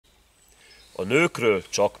A nőkről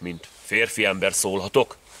csak mint férfi ember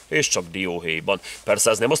szólhatok, és csak dióhéjban. Persze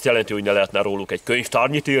ez nem azt jelenti, hogy ne lehetne róluk egy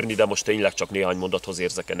könyvtárnyit írni, de most tényleg csak néhány mondathoz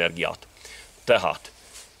érzek energiát. Tehát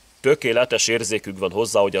tökéletes érzékük van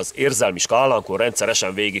hozzá, hogy az érzelmi skálánkon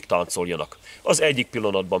rendszeresen végig táncoljanak. Az egyik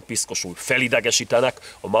pillanatban piszkosul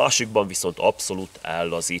felidegesítenek, a másikban viszont abszolút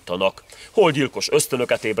ellazítanak. Hol gyilkos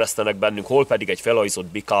ösztönöket ébresztenek bennünk, hol pedig egy felajzott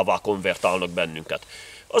bikává konvertálnak bennünket.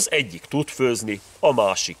 Az egyik tud főzni, a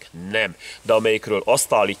másik nem. De amelyikről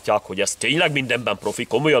azt állítják, hogy ez tényleg mindenben profi,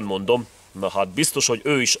 komolyan mondom, na hát biztos, hogy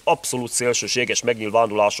ő is abszolút szélsőséges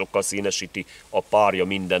megnyilvánulásokkal színesíti a párja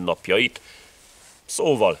mindennapjait.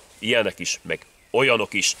 Szóval ilyenek is, meg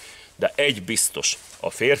olyanok is, de egy biztos, a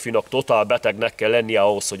férfinak totál betegnek kell lennie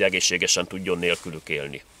ahhoz, hogy egészségesen tudjon nélkülük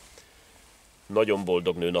élni. Nagyon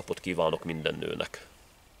boldog nőnapot kívánok minden nőnek!